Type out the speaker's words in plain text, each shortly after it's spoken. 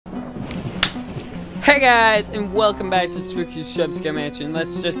Hey guys, and welcome back to Spooky Jumpscare Mansion.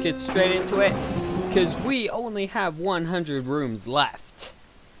 Let's just get straight into it, because we only have 100 rooms left.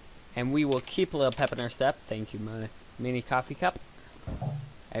 And we will keep a little pep in our step, thank you my mini coffee cup,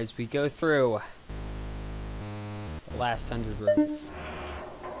 as we go through the last 100 rooms.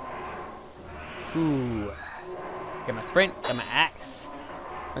 Whew. Got my sprint, got my axe.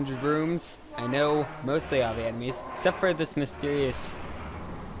 100 rooms. I know mostly all the enemies, except for this mysterious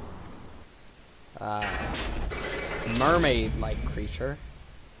mermaid-like creature.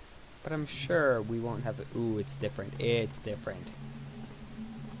 But I'm sure we won't have it. Ooh, it's different. It's different.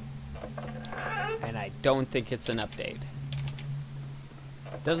 And I don't think it's an update.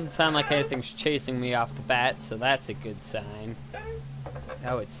 Doesn't sound like anything's chasing me off the bat, so that's a good sign.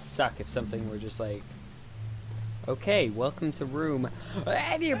 That would suck if something were just like, okay, welcome to room,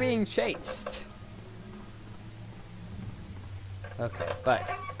 and you're being chased. Okay,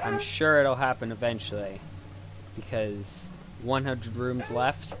 but I'm sure it'll happen eventually, because 100 rooms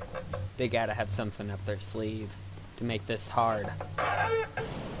left, they gotta have something up their sleeve to make this hard.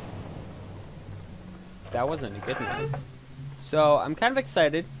 That wasn't a good noise. So I'm kind of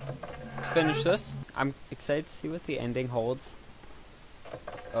excited to finish this. I'm excited to see what the ending holds.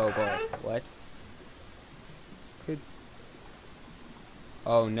 Oh boy, what?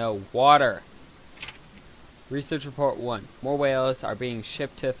 Oh no, water! Research report 1. More whales are being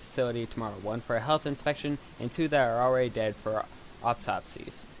shipped to a facility tomorrow. 1 for a health inspection, and 2 that are already dead for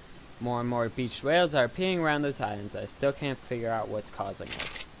autopsies. More and more beached whales are appearing around those islands. I still can't figure out what's causing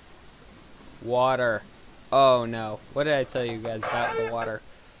it. Water. Oh no. What did I tell you guys about the water?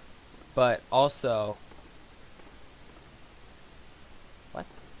 But also... What?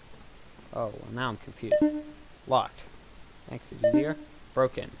 Oh, well now I'm confused. Locked. Exit easier.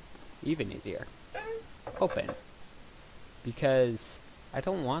 Broken. Even easier. Open. Because I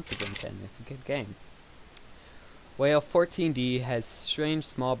don't want the game to end. It's a good game. Whale 14D has strange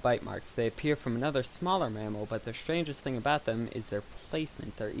small bite marks. They appear from another smaller mammal, but the strangest thing about them is their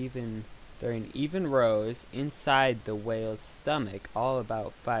placement. They're in even rows inside the whale's stomach, all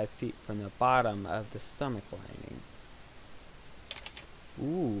about 5 feet from the bottom of the stomach lining.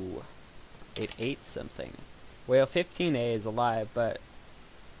 Ooh. It ate something. Whale 15A is alive, but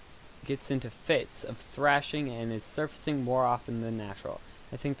gets into fits of thrashing and is surfacing more often than natural.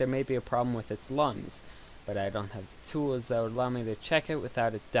 I think there may be a problem with its lungs, but I don't have the tools that would allow me to check it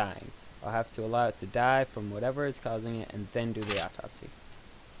without it dying. I'll have to allow it to die from whatever is causing it and then do the autopsy.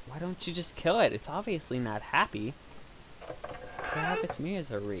 Why don't you just kill it? It's obviously not happy. Can I have its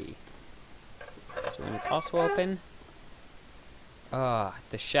misery? This room is also open. Ah,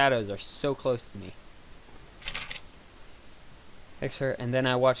 the shadows are so close to me. And then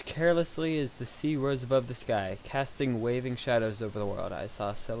I watched carelessly as the sea rose above the sky, casting waving shadows over the world. I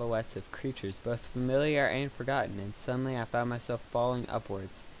saw silhouettes of creatures, both familiar and forgotten, and suddenly I found myself falling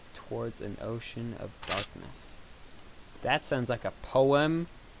upwards towards an ocean of darkness. That sounds like a poem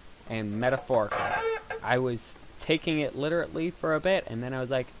and metaphorical. I was taking it literally for a bit, and then I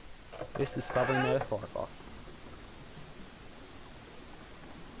was like, this is probably metaphorical.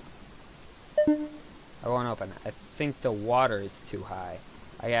 I won't open it. I think the water is too high.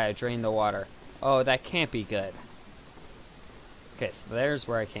 I gotta drain the water. Oh, that can't be good. Okay, so there's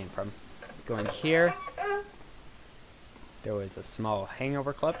where I came from. Let's go in here. There was a small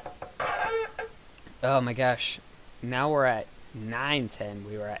hangover clip. Oh my gosh. Now we're at 9:10.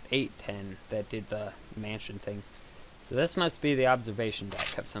 We were at 8:10 that did the mansion thing. So this must be the observation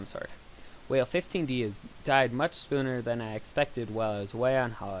deck of some sort. Whale 15D has died much sooner than I expected while I was away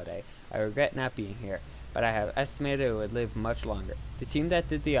on holiday. I regret not being here, but I have estimated it would live much longer. The team that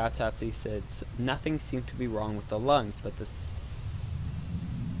did the autopsy said nothing seemed to be wrong with the lungs, but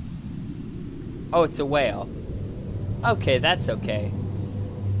oh, it's a whale. Okay, that's okay.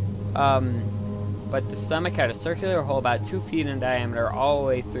 But the stomach had a circular hole about 2 feet in diameter all the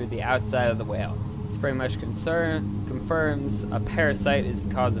way through the outside of the whale. This pretty much confirms a parasite is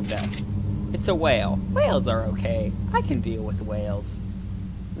the cause of death. It's a whale. Whales are okay. I can deal with whales.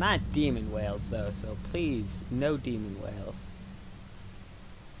 Not demon whales, though, so please, no demon whales.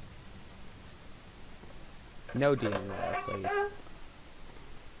 No demon whales, please.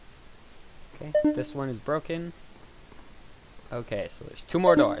 Okay, this one is broken. Okay, so there's 2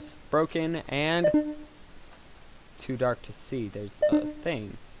 more doors. Broken, and it's too dark to see. There's a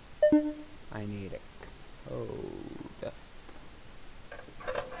thing. I need a code.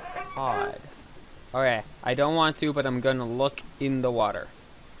 Odd. Okay, I don't want to, but I'm gonna look in the water.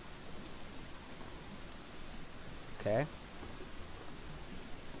 Okay.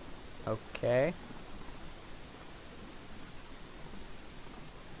 Okay.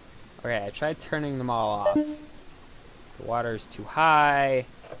 Okay, I tried turning them all off. The water's too high.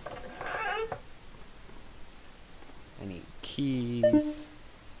 I need keys.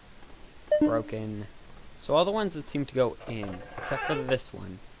 Broken. So all the ones that seem to go in, except for this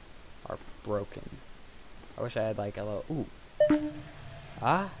one, are broken. I wish I had like a little... Ooh.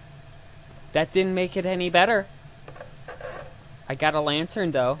 Ah. That didn't make it any better. I got a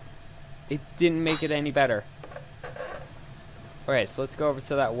lantern though. It didn't make it any better. Alright, so let's go over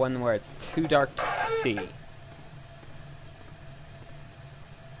to that one where it's too dark to see.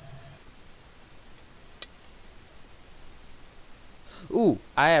 Ooh,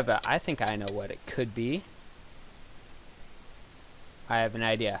 I think I know what it could be. I have an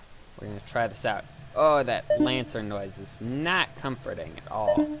idea. We're gonna try this out. Oh, that lantern noise is not comforting at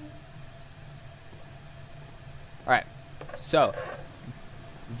all. Alright, so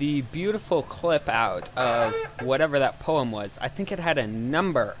the beautiful clip out of whatever that poem was, I think it had a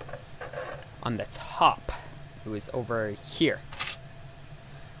number on the top. It was over here.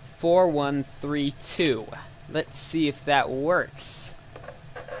 4132. Let's see if that works.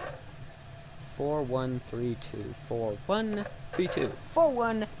 4132, 4132,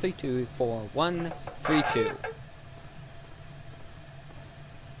 4132, 4132.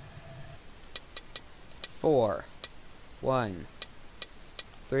 4, 1,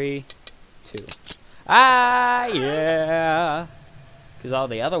 3, 2. Ah, yeah. Because all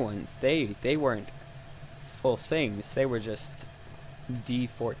the other ones, they weren't full things. They were just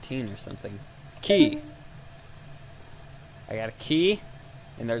D14 or something. Key. I got a key,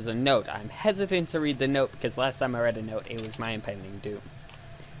 and there's a note. I'm hesitant to read the note because last time I read a note, it was my impending doom.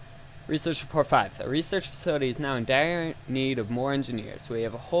 Research Report 5. The research facility is now in dire need of more engineers. We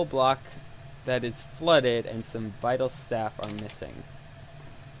have a whole block that is flooded, and some vital staff are missing.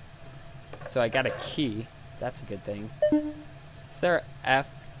 So I got a key. That's a good thing. Is there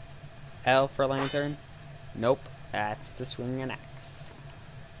F, L for lantern? Nope. That's to swing an axe.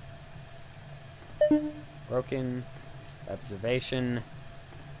 Broken. Observation.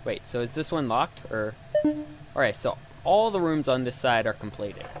 Wait, so is this one locked? Or... Alright, so all the rooms on this side are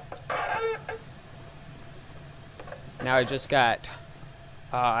completed. Now I just got,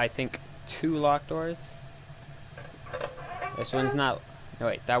 I think, 2 locked doors. This one's not... No,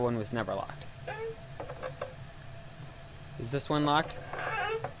 wait, that one was never locked. Is this one locked?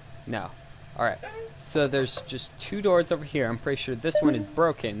 No. Alright, so there's just 2 doors over here. I'm pretty sure this one is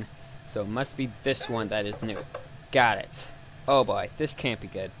broken, so it must be this one that is new. Got it. Oh boy, this can't be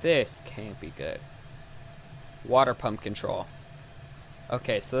good. This can't be good. Water pump control.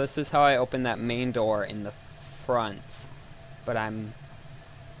 Okay, so this is how I open that main door in the front. But I'm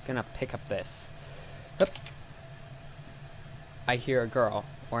gonna pick up this. Hup. I hear a girl,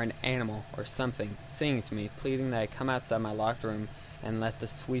 or an animal, or something, singing to me, pleading that I come outside my locked room and let the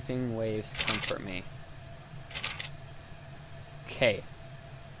sweeping waves comfort me. Okay.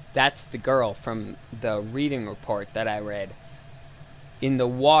 That's the girl from the reading report that I read. In the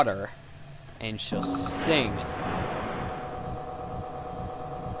water, and she'll sing.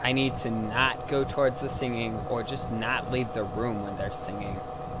 I need to not go towards the singing, or just not leave the room when they're singing.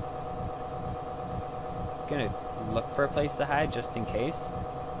 I'm gonna look for a place to hide just in case.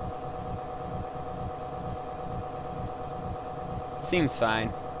 Seems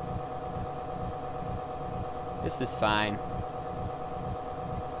fine. This is fine.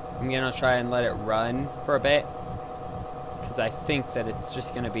 I'm gonna try and let it run for a bit, because I think that it's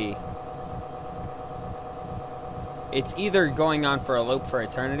just gonna be... It's either going on for a loop for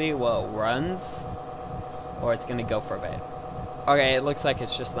eternity while it runs, or it's gonna go for a bit. Okay, it looks like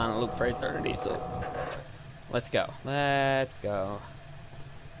it's just on a loop for eternity, so let's go. Let's go.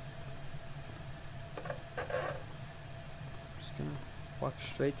 Just gonna walk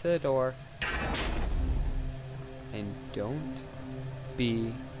straight to the door. And don't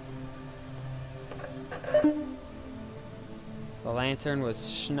be... The lantern was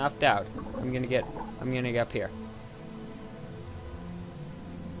snuffed out. I'm gonna get up here.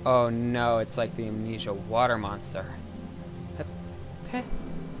 Oh no, it's like the amnesia water monster. Hep, hep.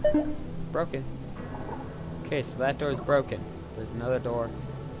 Broken. Okay, so that door is broken. There's another door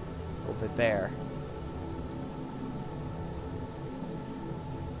over there.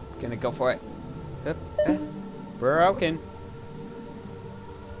 Gonna go for it. Hep, hep. Broken.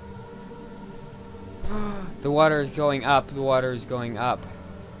 The water is going up. The water is going up.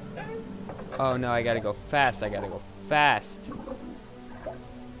 Oh no, I gotta go fast. I gotta go fast.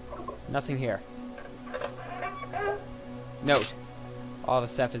 Nothing here. Note. All the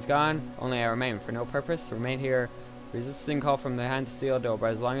stuff is gone. Only I remain for no purpose. Remain here. Resisting call from behind the steel door,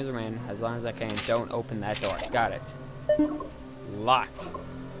 but as long as I can, don't open that door. Got it. Locked.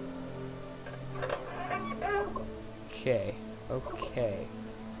 Okay. Okay.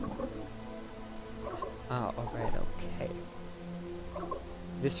 Oh, alright, okay.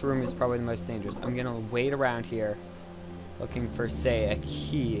 This room is probably the most dangerous. I'm gonna wait around here, looking for, say, a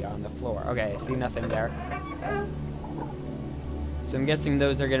key on the floor. Okay, I see nothing there. So I'm guessing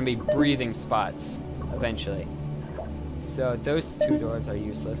those are gonna be breathing spots, eventually. So those two doors are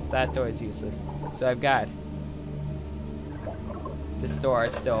useless. That door is useless. So I've got... This door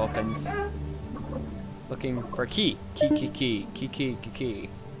still opens. Looking for a key. Key.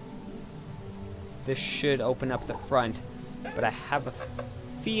 This should open up the front, but I have a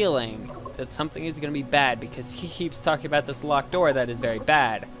feeling that something is going to be bad because he keeps talking about this locked door that is very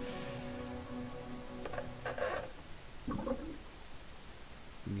bad.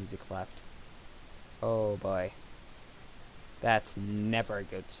 Music left. Oh boy. That's never a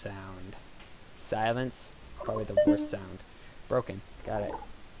good sound. Silence is probably the worst sound. Broken. Got it.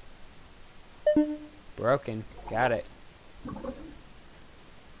 Broken. Got it.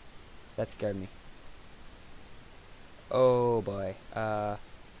 That scared me. Oh boy. I'm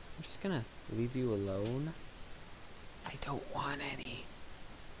just gonna leave you alone. I don't want any.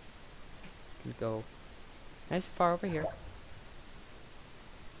 I'm gonna go nice and far over here.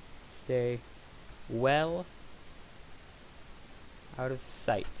 Stay well out of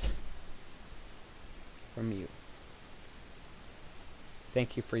sight from you.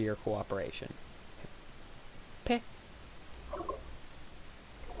 Thank you for your cooperation. Peh.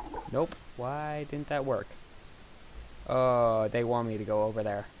 Nope. Why didn't that work? Oh, they want me to go over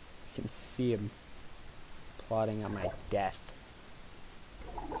there. You can see him plotting on my death.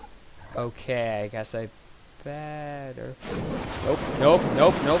 Okay, I guess I better... Nope.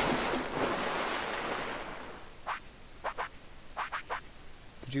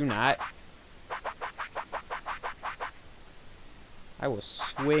 Did you not? I will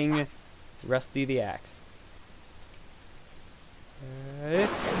swing Rusty the axe.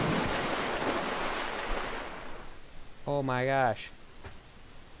 Oh my gosh.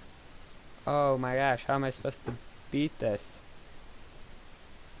 Oh my gosh, how am I supposed to beat this?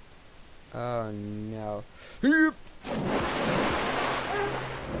 Oh no.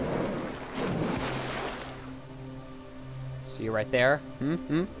 See you right there?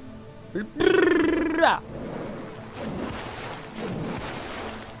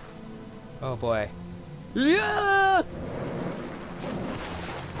 Oh boy. Yeah!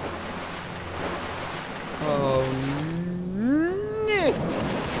 Oh no.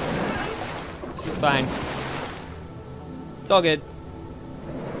 This is fine. It's all good.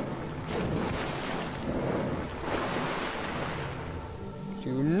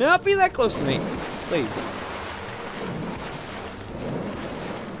 Do not be that close to me, please.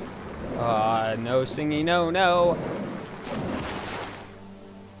 No singing, no.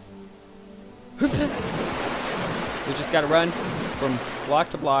 So we just gotta run from block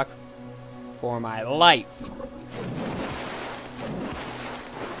to block for my life.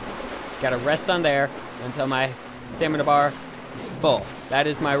 Gotta rest on there until my stamina bar is full. That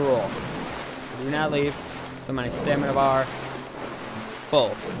is my rule. Do not leave until my stamina bar is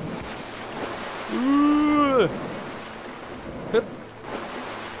full. Hup.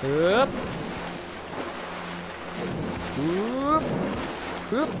 Hup. Hup.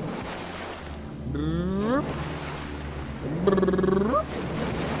 Hup.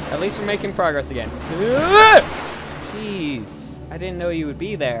 At least we're making progress again. Jeez, I didn't know you would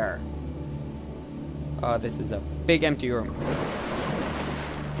be there. Oh, this is a big empty room.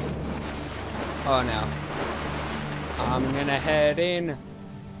 Oh no. I'm gonna head in.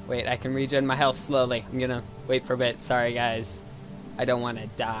 Wait, I can regen my health slowly. I'm gonna wait for a bit. Sorry guys. I don't want to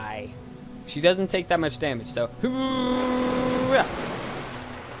die. She doesn't take that much damage, so.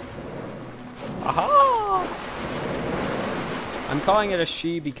 Aha! I'm calling it a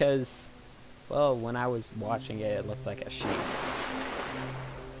she because, well, when I was watching it, it looked like a she.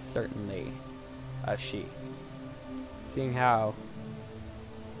 Certainly a she. Seeing how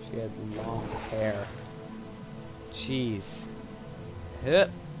she had long hair. Jeez. Hup.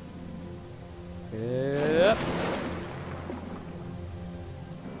 Hup.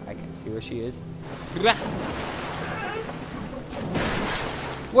 I can see where she is.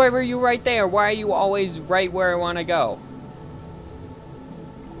 Why were you right there? Why are you always right where I want to go?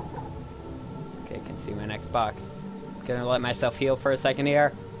 Okay, I can see my next box. Gonna let myself heal for a second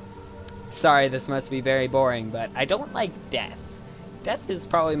here. Sorry, this must be very boring, but I don't like death. Death is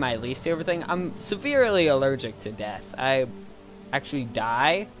probably my least favorite thing. I'm severely allergic to death. I actually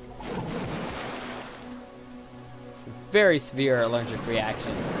die. It's a very severe allergic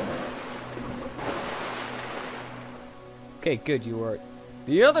reaction. Okay, good, you were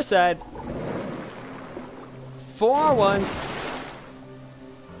the other side. for once.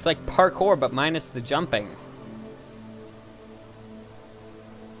 It's like parkour, but minus the jumping.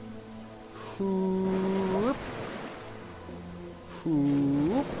 Whoop.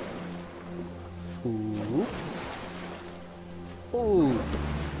 Whoop. Whoop. Whoop.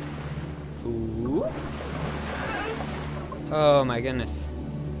 Whoop. Oh my goodness.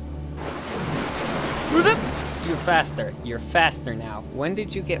 You're faster. You're faster now. When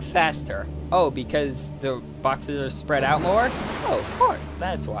did you get faster? Oh, because the boxes are spread out more? Oh, of course.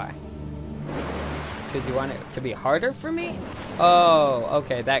 That's why. Because you want it to be harder for me? Oh,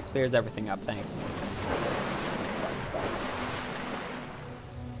 okay. That clears everything up. Thanks.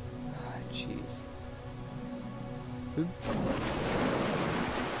 Jeez.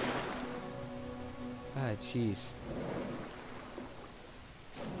 Ah, jeez.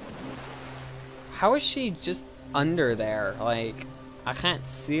 How is she just under there? Like, I can't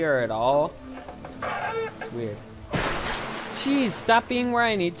see her at all. It's weird. Jeez, stop being where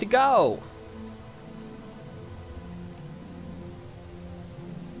I need to go.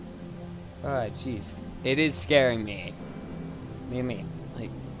 Oh, jeez. It is scaring me. Made me,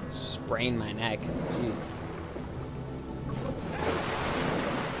 like, sprain my neck. Jeez.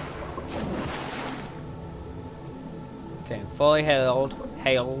 Okay, I'm fully healed.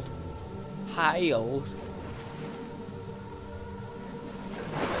 Healed.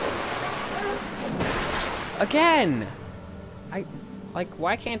 Again! Like,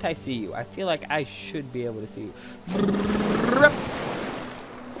 why can't I see you? I feel like I should be able to see you.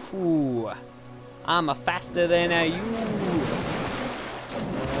 Ooh. I'm a faster than you.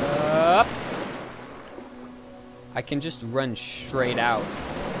 Up. I can just run straight out.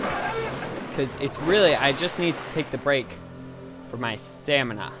 Because it's really, I just need to take the break for my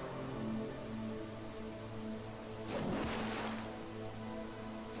stamina.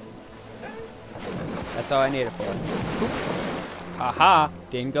 That's all I need it for. Haha,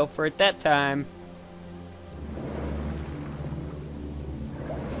 didn't go for it that time.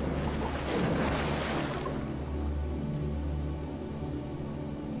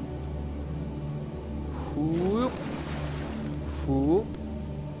 Whoop. Whoop.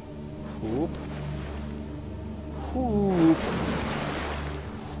 Whoop. Whoop.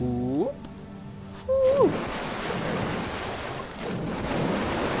 Whoop. Whoop.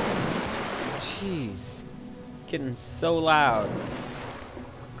 Jeez. Getting so loud.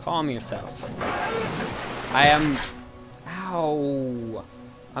 Calm yourself. I am... Ow.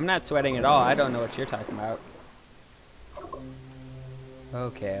 I'm not sweating at all. I don't know what you're talking about.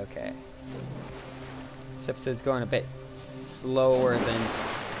 Okay, okay. This episode's going a bit slower than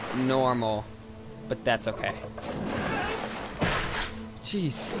normal, but that's okay.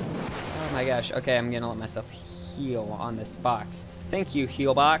 Jeez. Oh my gosh. Okay, I'm gonna let myself heal on this box. Thank you,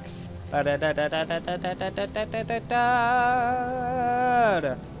 heal box.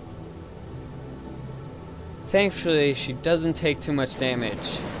 Thankfully, she doesn't take too much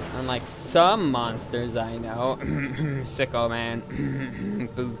damage. Unlike some monsters I know. Sicko Man.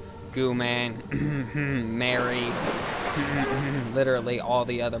 Goo Man. Mary. Literally all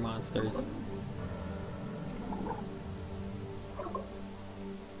the other monsters.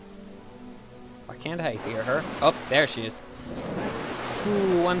 Why can't I hear her? Oh, there she is.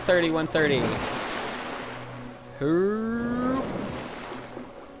 Ooh, 130, 130.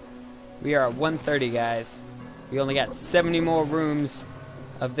 We are at 130, guys. We only got 70 more rooms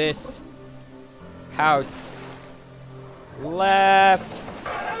of this house left.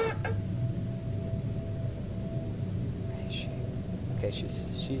 Where is she? Okay,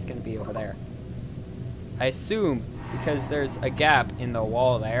 she's gonna be over there. I assume because there's a gap in the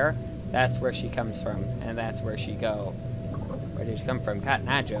wall there, that's where she comes from, and that's where she go. Where did she come from? Cotton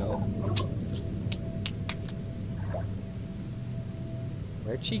Eye Joe.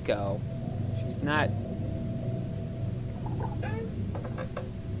 Where'd she go? She's not...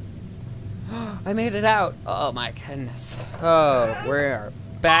 I made it out! Oh my goodness. Oh, we're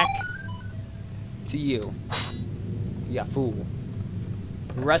back to you. Ya fool.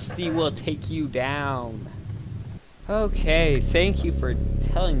 Rusty will take you down. Okay, thank you for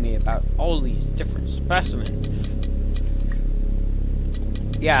telling me about all these different specimens.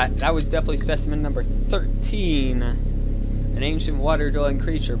 Yeah, that was definitely specimen number 13. An ancient water-dwelling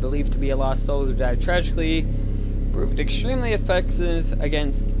creature believed to be a lost soul who died tragically. Proved extremely effective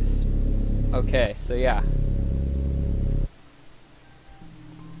against... Okay, so yeah.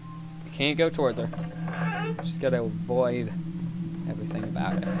 I can't go towards her. Just gotta avoid everything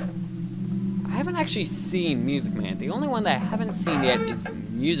about it. I haven't actually seen Music Man. The only one that I haven't seen yet is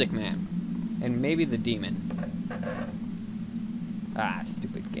Music Man. And maybe the Demon. Ah,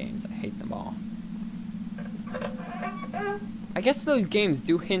 stupid games. I hate them all. I guess those games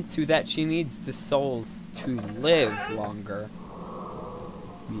do hint to that she needs the souls to live longer.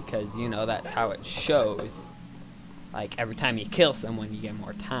 Because, you know, that's how it shows. Like, every time you kill someone, you get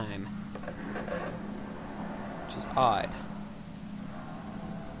more time. Which is odd.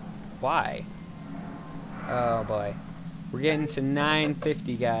 Why? Oh boy. We're getting to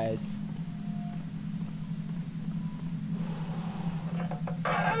 950, guys.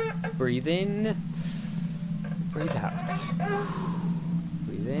 Breathe in. Breathe out.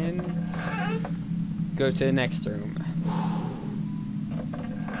 Breathe in. Go to the next room.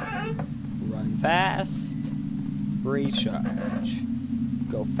 Run fast. Recharge.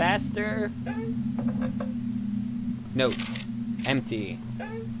 Go faster. Notes. Empty.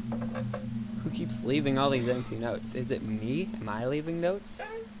 Who keeps leaving all these empty notes? Is it me? Am I leaving notes?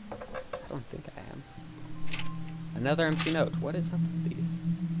 I don't think I am. Another empty note. What is up with these?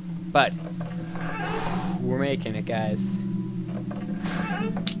 But we're making it, guys.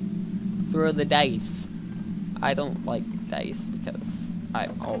 Throw the dice. I don't like dice because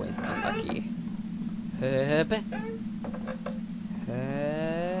I'm always unlucky.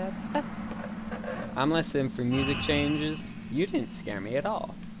 I'm listening for music changes. You didn't scare me at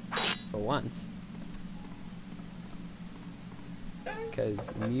all. For once.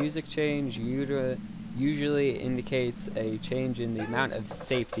 Because music change usually indicates a change in the amount of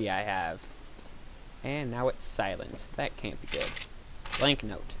safety I have. And now it's silent. That can't be good. Blank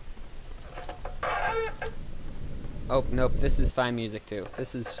note. Oh, nope, this is fine music too.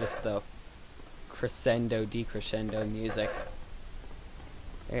 This is just the crescendo, decrescendo music.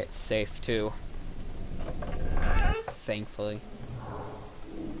 It's safe too. Thankfully.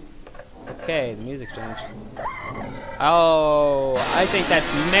 Okay, the music changed. Oh, I think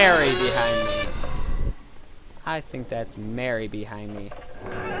that's Mary behind me. I think that's Mary behind me.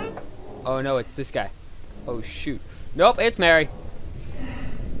 Oh no, it's this guy. Oh shoot. Nope, it's Mary.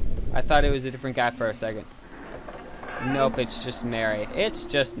 I thought it was a different guy for a second. Nope, it's just Mary. It's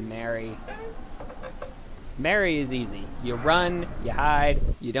just Mary. Mary is easy. You run, you hide,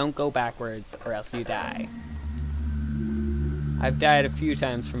 you don't go backwards, or else you die. I've died a few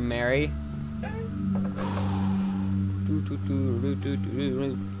times from Mary.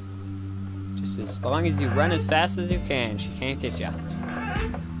 Just as long as you run as fast as you can, she can't get you.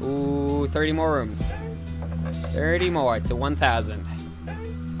 Ooh, 30 more rooms. 30 more to 1,000.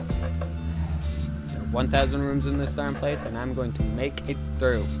 1,000 rooms in this darn place, and I'm going to make it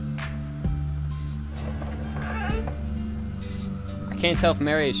through. I can't tell if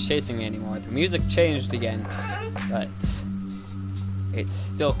Mary is chasing me anymore. The music changed again, but it's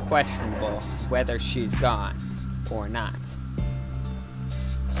still questionable whether she's gone or not.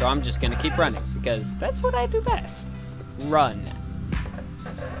 So I'm just gonna keep running, because that's what I do best. Run.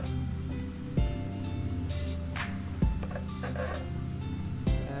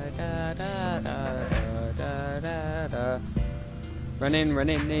 Run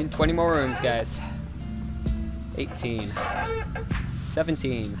in. 20 more rooms, guys. 18.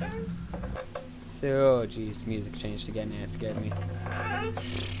 17. Oh, jeez, music changed again, and it scared me.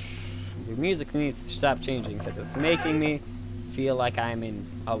 The music needs to stop changing, because it's making me feel like I'm in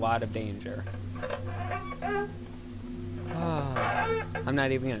a lot of danger. Oh, I'm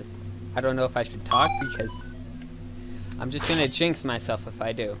not even gonna... I don't know if I should talk, because I'm just gonna jinx myself if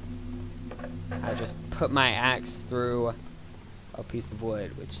I do. I just put my axe through a piece of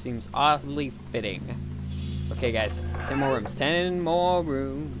wood, which seems oddly fitting. Okay, guys, 10 more rooms. 10 more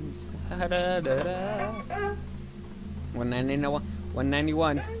rooms. 191.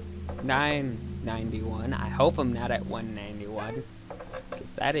 191. 991. I hope I'm not at 191,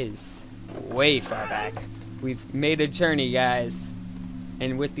 because that is way far back. We've made a journey, guys,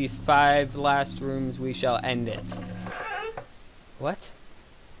 and with these 5 last rooms, we shall end it. What?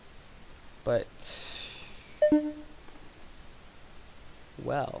 But...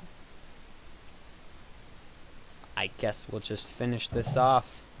 well, I guess we'll just finish this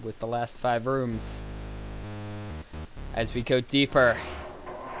off with the last 5 rooms. As we go deeper,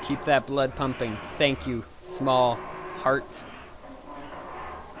 keep that blood pumping. Thank you, small heart.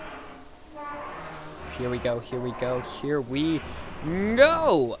 Here we go, here we go, here we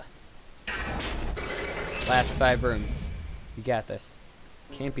go! Last 5 rooms. We got this.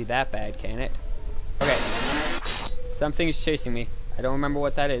 Can't be that bad, can it? Okay. Something is chasing me. I don't remember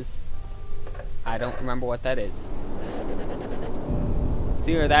what that is. I don't remember what that is. It's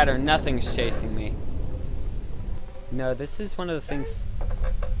either that or nothing's chasing me. No, this is one of the things...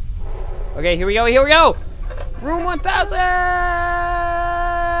 Okay, here we go, here we go! Room 1000!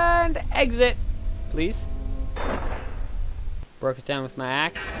 Exit! Please. Broke it down with my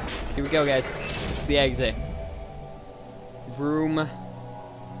axe. Here we go, guys. It's the exit. room.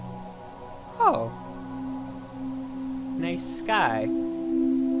 Oh. Nice sky.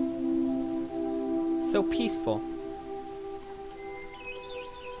 So peaceful.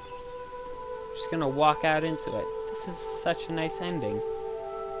 Just gonna walk out into it. This is such a nice ending.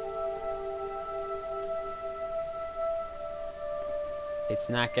 It's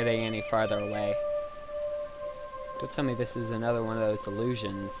not getting any farther away. Don't tell me this is another one of those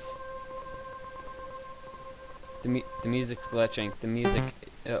illusions. The music's glitching. The music...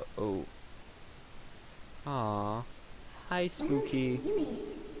 oh. Aww. Hi, Spooky.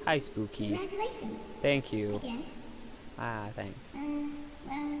 Hi, Spooky. Thank you. Ah, thanks.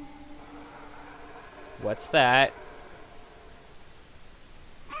 What's that?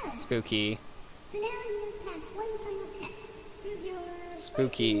 Spooky.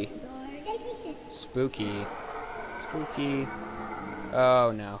 Spooky. Spooky. Spooky.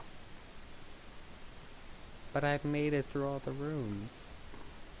 Oh no. But I've made it through all the rooms.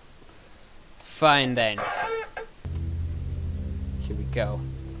 Fine then. Here we go.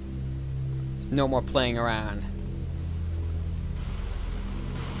 There's no more playing around.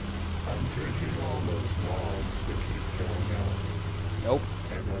 I'm taking all those logs that keep going out. Nope.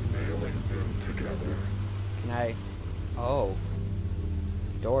 And I'm nailing them together. Can I... Oh.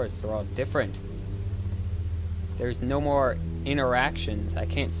 The doors are all different. There's no more interactions. I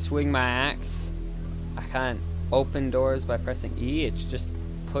can't swing my axe. I can't open doors by pressing E. It's just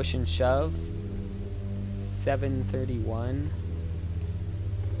push and shove. 731.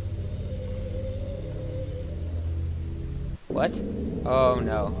 What? Oh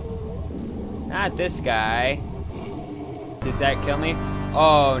no. Not this guy. Did that kill me?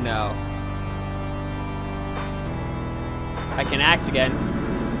 Oh no. I can axe again.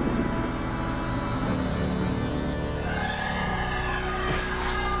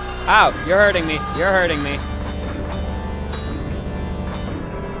 Ow, you're hurting me. You're hurting me.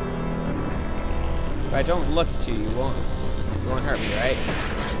 If I don't look at you, you won't hurt me, right?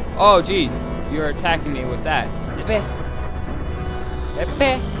 Oh, jeez. You're attacking me with that.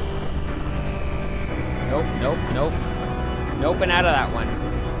 Nope, nope, nope. Nope, and out of that one.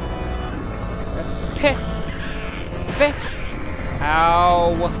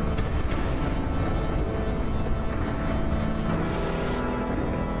 Ow.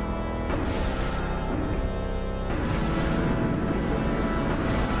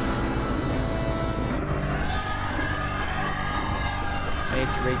 I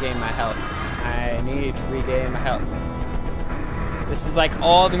need to regain my health. I need to regain my health. This is like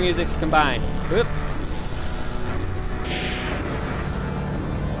all the music's combined. Whoop.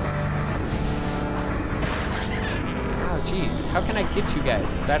 Oh, jeez. How can I get you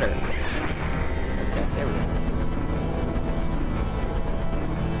guys better? Okay, there we go.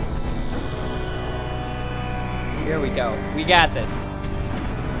 Here we go. We got this.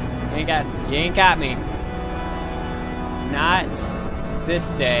 You ain't got me. Not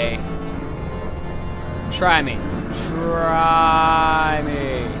this day. Try me. Try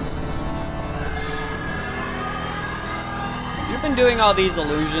me. You've been doing all these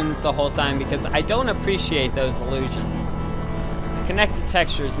illusions the whole time because I don't appreciate those illusions. The connected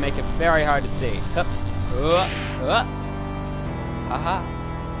textures make it very hard to see. Aha.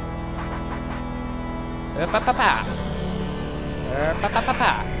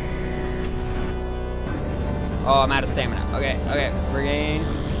 Oh, I'm out of stamina. Okay, okay. Regain.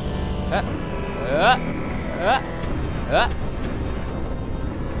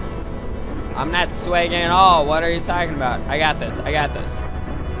 I'm not swagging at all. What are you talking about? I got this. I got this.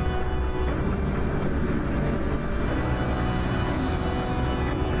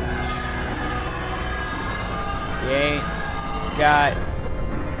 You ain't got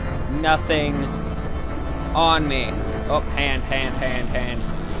nothing on me. Oh, hand.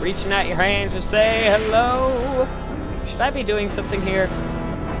 Reaching out your hand to say hello. Should I be doing something here?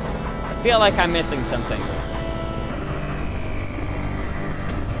 I feel like I'm missing something.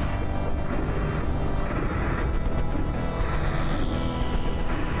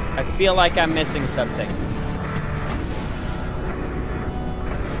 I feel like I'm missing something.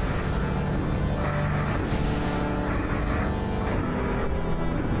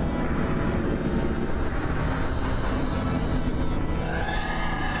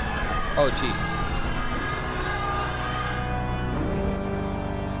 Oh, jeez.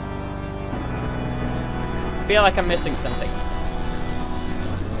 I feel like I'm missing something.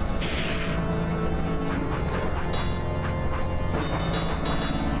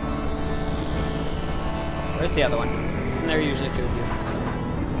 Where's the other one? Isn't there usually two of you?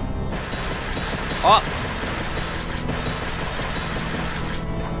 Oh!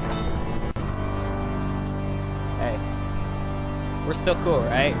 Hey. We're still cool,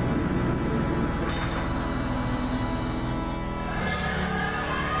 right?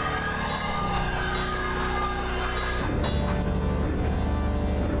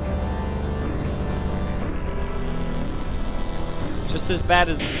 Just as bad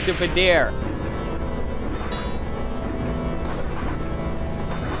as the stupid deer.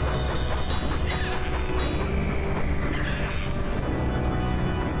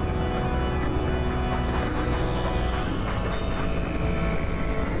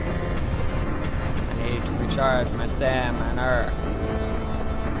 I need to recharge my stamina.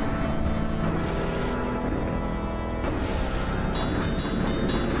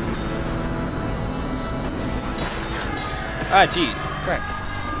 Ah, jeez. Frick.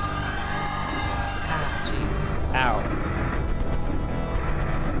 Ah, jeez. Ow.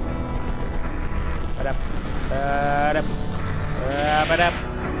 Ba-dap. Ba-dap. Ba-dap.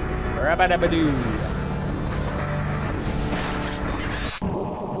 Ba-dap-ba-doo.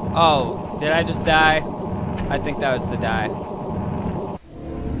 Oh, did I just die? I think that was the die.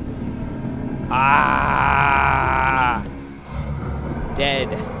 Ah! Dead.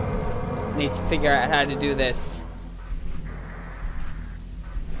 Need to figure out how to do this.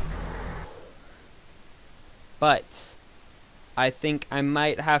 But I think I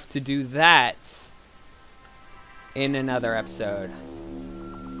might have to do that in another episode.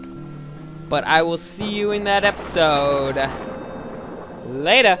 But I will see you in that episode.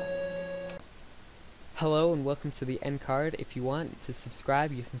 Later. Hello and welcome to the end card. If you want to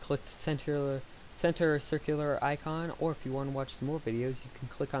subscribe, you can click the center circular icon, or if you want to watch some more videos, you can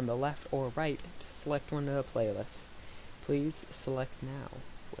click on the left or right to select one of the playlists. Please select now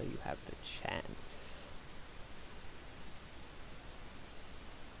while you have the chance.